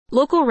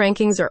Local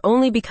rankings are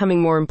only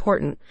becoming more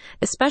important,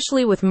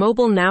 especially with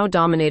mobile now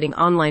dominating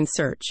online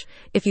search.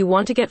 If you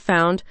want to get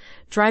found,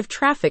 drive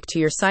traffic to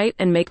your site,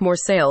 and make more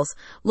sales,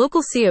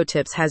 Local SEO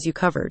Tips has you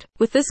covered.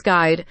 With this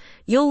guide,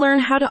 you'll learn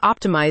how to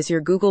optimize your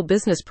Google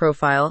business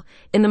profile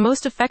in the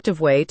most effective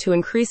way to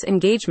increase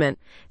engagement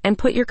and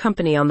put your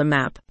company on the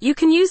map. You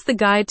can use the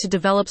guide to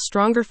develop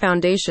stronger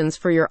foundations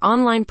for your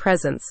online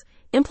presence,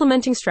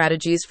 implementing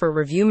strategies for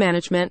review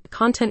management,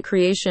 content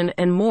creation,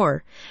 and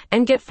more,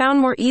 and get found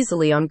more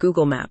easily on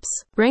Google Maps.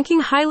 Ranking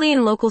highly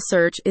in local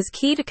search is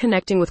key to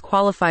connecting with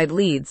qualified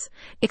leads,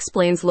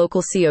 explains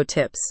Local SEO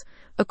Tips.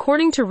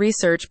 According to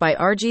research by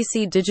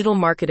RGC Digital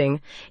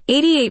Marketing,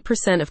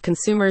 88% of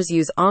consumers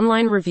use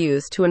online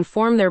reviews to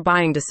inform their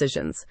buying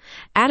decisions.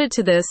 Added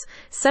to this,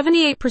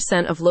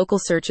 78% of local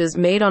searches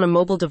made on a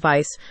mobile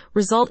device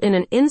result in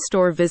an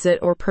in-store visit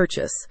or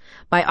purchase.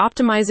 By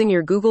optimizing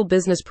your Google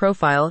business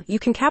profile, you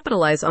can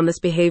capitalize on this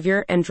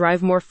behavior and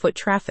drive more foot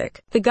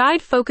traffic. The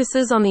guide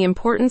focuses on the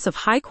importance of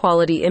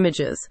high-quality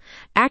images,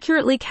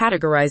 accurately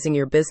categorizing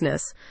your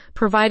business,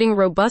 providing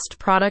robust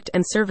product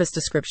and service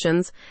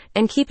descriptions,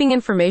 and keeping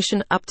information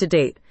up to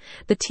date.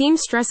 The team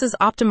stresses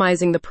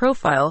optimizing the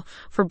profile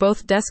for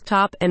both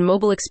desktop and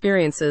mobile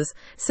experiences,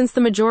 since the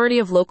majority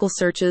of local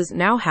searches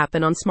now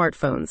happen on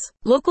smartphones.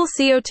 Local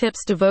SEO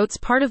Tips devotes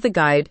part of the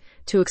guide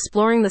to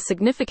exploring the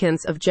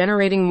significance of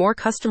generating more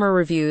customer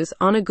reviews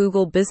on a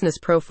Google business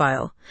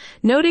profile,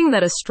 noting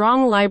that a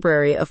strong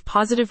library of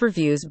positive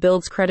reviews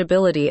builds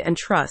credibility and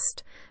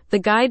trust. The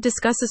guide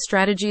discusses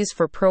strategies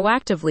for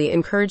proactively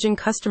encouraging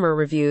customer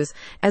reviews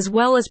as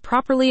well as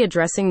properly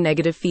addressing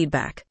negative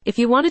feedback. If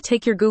you want to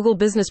take your Google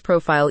business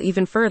profile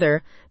even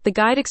further, the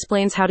guide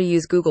explains how to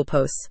use Google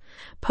Posts.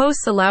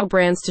 Posts allow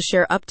brands to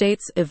share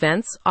updates,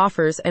 events,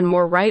 offers, and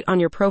more right on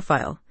your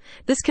profile.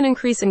 This can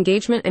increase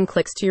engagement and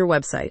clicks to your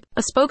website.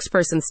 A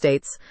spokesperson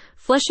states,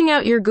 fleshing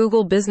out your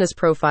Google business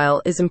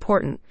profile is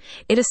important.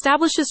 It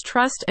establishes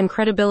trust and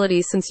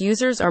credibility since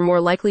users are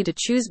more likely to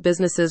choose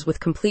businesses with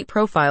complete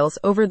profiles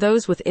over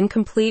those with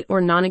incomplete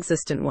or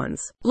non-existent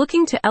ones.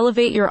 Looking to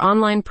elevate your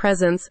online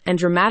presence and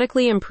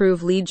dramatically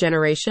improve lead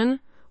generation?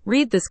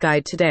 Read this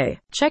guide today.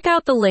 Check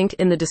out the link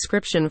in the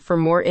description for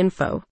more info.